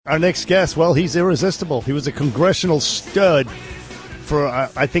Our next guest, well, he's irresistible. He was a congressional stud for,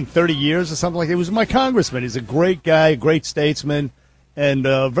 I think, 30 years or something like that. He was my congressman. He's a great guy, a great statesman, and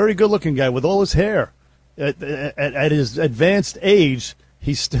a very good-looking guy with all his hair. At his advanced age,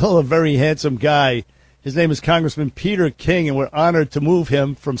 he's still a very handsome guy. His name is Congressman Peter King, and we're honored to move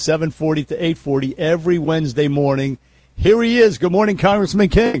him from 7:40 to 8:40 every Wednesday morning. Here he is. Good morning, Congressman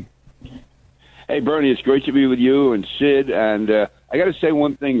King. Hey, Bernie, it's great to be with you and Sid. And I got to say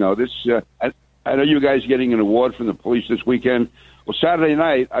one thing, though. I know you guys are getting an award from the police this weekend. Well, Saturday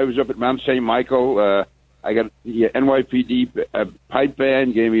night, I was up at Mount St. Michael. I got the NYPD pipe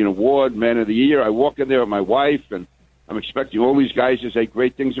band, gave me an award, Man of the Year. I walk in there with my wife, and I'm expecting all these guys to say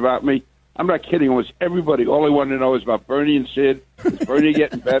great things about me. I'm not kidding. Almost everybody, all I wanted to know is about Bernie and Sid. Is Bernie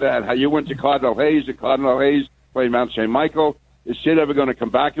getting better? And how you went to Cardinal Hayes. The Cardinal Hayes played Mount St. Michael. Is Sid ever going to come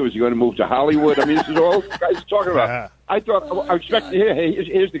back, or is he going to move to Hollywood? I mean, this is all guys are talking about. I was expecting to hear, hey,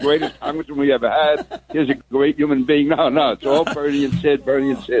 here's the greatest congressman we ever had. Here's a great human being. No, it's all Bernie and Sid.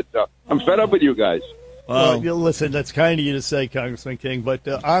 So I'm fed up with you guys. Well, listen, that's kind of you to say, Congressman King, but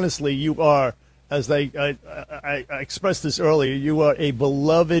honestly, you are, as I expressed this earlier, you are a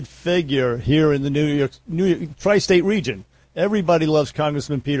beloved figure here in the New York tri-state region. Everybody loves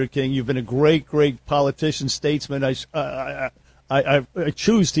Congressman Peter King. You've been a great politician, statesman. I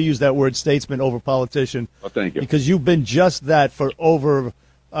choose to use that word, statesman, over politician. Well, thank you. Because you've been just that for over,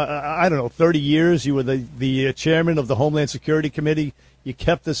 30 years. You were the chairman of the Homeland Security Committee. You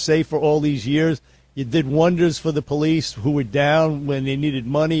kept us safe for all these years. You did wonders for the police who were down when they needed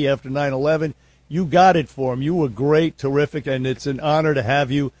money after 9/11. You got it for them. You were great, terrific, and it's an honor to have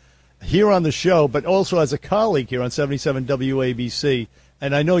you here on the show, but also as a colleague here on 77 WABC.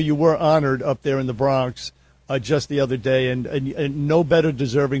 And I know you were honored up there in the Bronx just the other day, and no better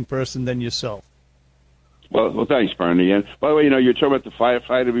deserving person than yourself. Well, thanks, Bernie. And by the way, you were talking about the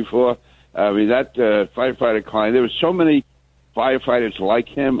firefighter before. I mean, that firefighter client, there were so many firefighters like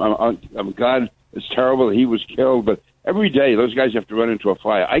him. God, it's terrible that he was killed, but every day those guys have to run into a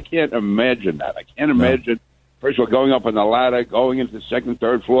fire. I can't imagine that. I can't imagine, first of all, going up on the ladder, going into the second,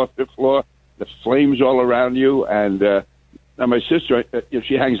 third floor, fifth floor, the flames all around you. And now my sister,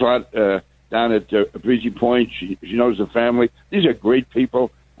 she hangs a lot down at Breezy Point. She knows the family. These are great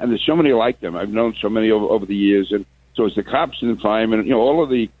people, and there's so many like them. I've known so many over the years. And so it's the cops and the firemen, all of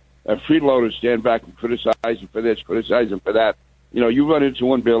the freeloaders stand back and criticize them for this, criticize them for that. You run into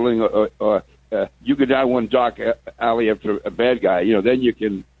one building or you go down one dark alley after a bad guy, then you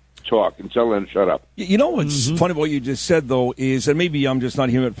can talk and tell them to shut up. What's funny about what you just said, though, is, and maybe I'm just not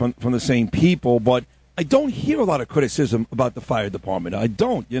hearing it from the same people, but I don't hear a lot of criticism about the fire department. I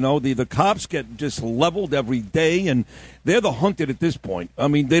don't. The cops get just leveled every day, and they're the hunted at this point. I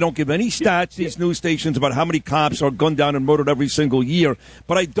mean, they don't give any stats, these news stations, about how many cops are gunned down and murdered every single year.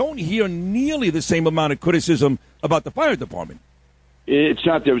 But I don't hear nearly the same amount of criticism about the fire department. It's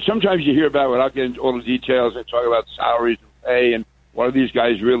not there. Sometimes you hear about it without getting into all the details. They talk about salaries and pay and what do these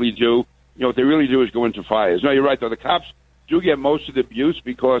guys really do. What they really do is go into fires. No, you're right, though. The cops do get most of the abuse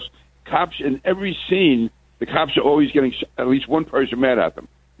because cops in every scene, the cops are always getting at least one person mad at them.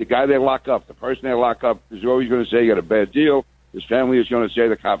 The guy they lock up, the person they lock up is always going to say he got a bad deal. His family is going to say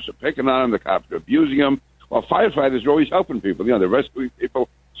the cops are picking on him, the cops are abusing him. While firefighters are always helping people. They're rescuing people.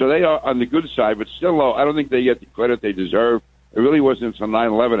 So they are on the good side, but still, though, I don't think they get the credit they deserve. It really wasn't until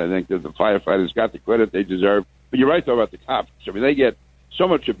 9/11, I think, that the firefighters got the credit they deserve. But you're right, though, about the cops. I mean, they get so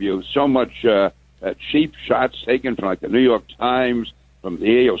much abuse, so much cheap shots taken from, like, the New York Times, from the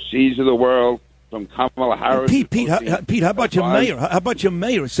AOCs of the world, from Kamala Harris. Pete, how about your mayor? How about your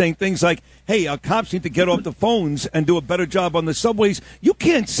mayor saying things like, hey, our cops need to get off the phones and do a better job on the subways? You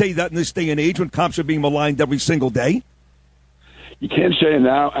can't say that in this day and age when cops are being maligned every single day. You can't say it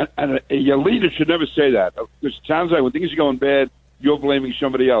now, and your leader should never say that. Because it sounds like when things are going bad, you're blaming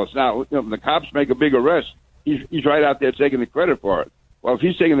somebody else. Now, when the cops make a big arrest, he's right out there taking the credit for it. Well, if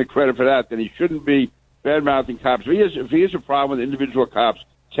he's taking the credit for that, then he shouldn't be bad-mouthing cops. If he has a problem with individual cops,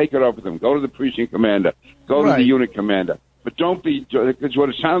 take it up with them. Go to the precinct commander. Go to the unit commander. But don't be, because what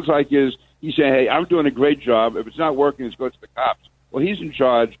it sounds like is he's saying, hey, I'm doing a great job. If it's not working, let's go to the cops. Well, he's in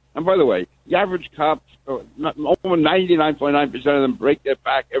charge. And by the way, the average cop, over 99.9% of them break their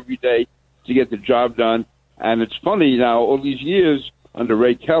back every day to get the job done. And it's funny now, all these years under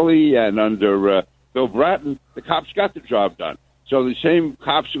Ray Kelly and under Bill Bratton, the cops got the job done. So the same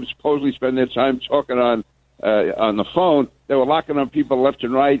cops who supposedly spend their time talking on the phone, they were locking on people left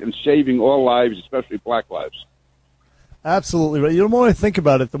and right and saving all lives, especially black lives. Absolutely right. The more I think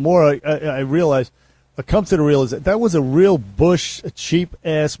about it, the more I realize, I come to the realization that was a real Bush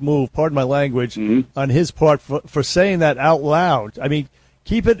cheap-ass move, pardon my language, on his part for saying that out loud. I mean,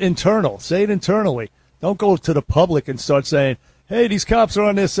 Keep it internal. Say it internally. Don't go to the public and start saying, hey, these cops are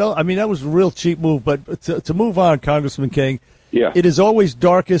on their cell. I mean, that was a real cheap move. But to move on, Congressman King, it is always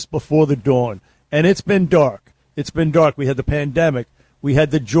darkest before the dawn. And it's been dark. It's been dark. We had the pandemic. We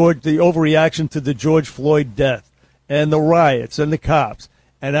had the overreaction to the George Floyd death and the riots and the cops.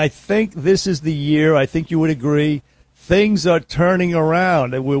 And I think this is the year, I think you would agree, things are turning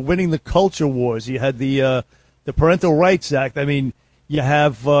around and we're winning the culture wars. You had the Parental Rights Act. I mean, you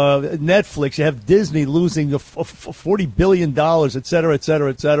have Netflix, you have Disney losing the $40 billion, et cetera, et cetera,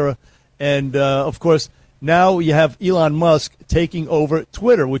 et cetera. And, of course, now you have Elon Musk taking over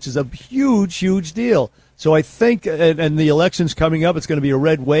Twitter, which is a huge, huge deal. So I think, and the election's coming up, it's going to be a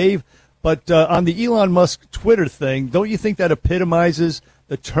red wave. But on the Elon Musk Twitter thing, don't you think that epitomizes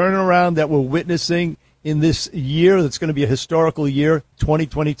the turnaround that we're witnessing in this year that's going to be a historical year,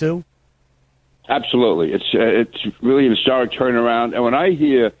 2022? Absolutely. It's really a historic turnaround. And when I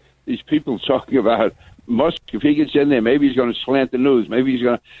hear these people talking about Musk, if he gets in there, maybe he's going to slant the news. Maybe he's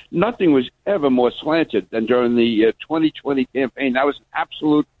going to. Nothing was ever more slanted than during the 2020 campaign. That was an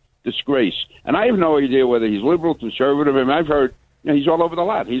absolute disgrace. And I have no idea whether he's liberal, conservative. I mean, I've heard he's all over the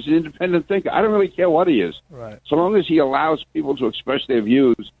lot. He's an independent thinker. I don't really care what he is. Right. So long as he allows people to express their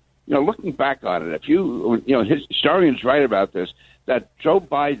views. Looking back on it, his historians write about this, that Joe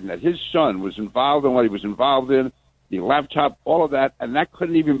Biden, that his son was involved in what he was involved in, the laptop, all of that, and that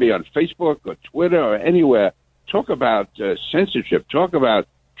couldn't even be on Facebook or Twitter or anywhere. Talk about censorship. Talk about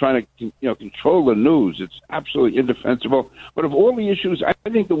trying to control the news. It's absolutely indefensible. But of all the issues, I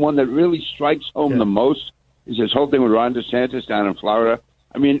think the one that really strikes home the most is this whole thing with Ron DeSantis down in Florida.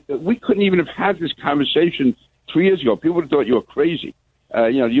 I mean, we couldn't even have had this conversation 3 years ago. People would have thought you were crazy.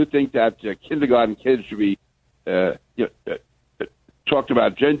 You think that kindergarten kids should be talked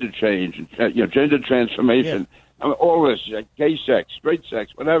about gender change and gender transformation, all this gay sex, straight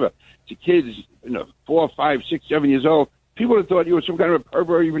sex, whatever. To kids, 4, 5, 6, 7 years old, people would have thought you were some kind of a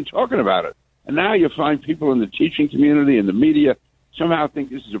pervert even talking about it. And now you find people in the teaching community and the media somehow think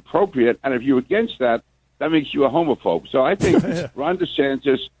this is appropriate. And if you're against that, that makes you a homophobe. So I think Ron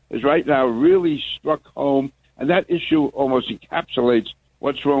DeSantis is right now really struck home, and that issue almost encapsulates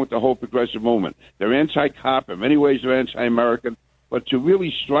what's wrong with the whole progressive movement. They're anti-cop. In many ways, they're anti-American. But to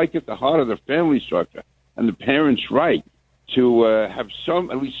really strike at the heart of the family structure and the parents' right to have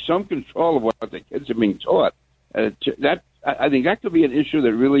at least some control of what the kids are being taught, I think that could be an issue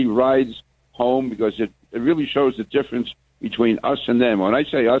that really rides home because it really shows the difference between us and them. When I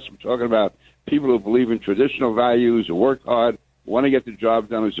say us, I'm talking about people who believe in traditional values, who work hard, want to get the job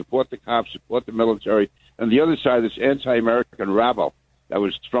done, who support the cops, support the military, and the other side, this anti-American rabble that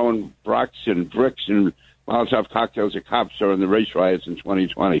was throwing rocks and bricks and Molotov cocktails at cops during the race riots in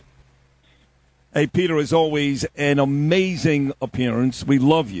 2020. Hey, Peter, as always, an amazing appearance. We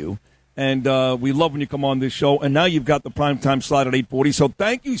love you, and we love when you come on this show. And now you've got the primetime slot at 8:40. So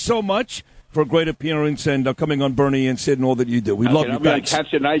thank you so much for a great appearance and coming on Bernie and Sid and all that you do. We love you. Thanks. I'll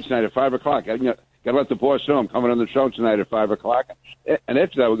catch you night tonight at 5 o'clock. Got to let the boss know I'm coming on the show tonight at 5 o'clock. And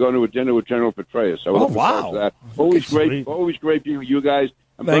after that, we're going to a dinner with General Petraeus. So wow. Always great people, you guys.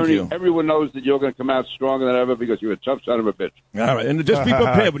 Thank you. Everyone knows that you're going to come out stronger than ever because you're a tough son of a bitch. All right. And just be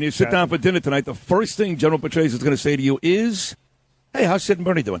prepared. When you sit down for dinner tonight, the first thing General Petraeus is going to say to you is, hey, how's Sid and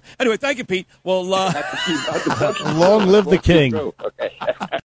Bernie doing? Anyway, thank you, Pete. Well, long live the king. Okay.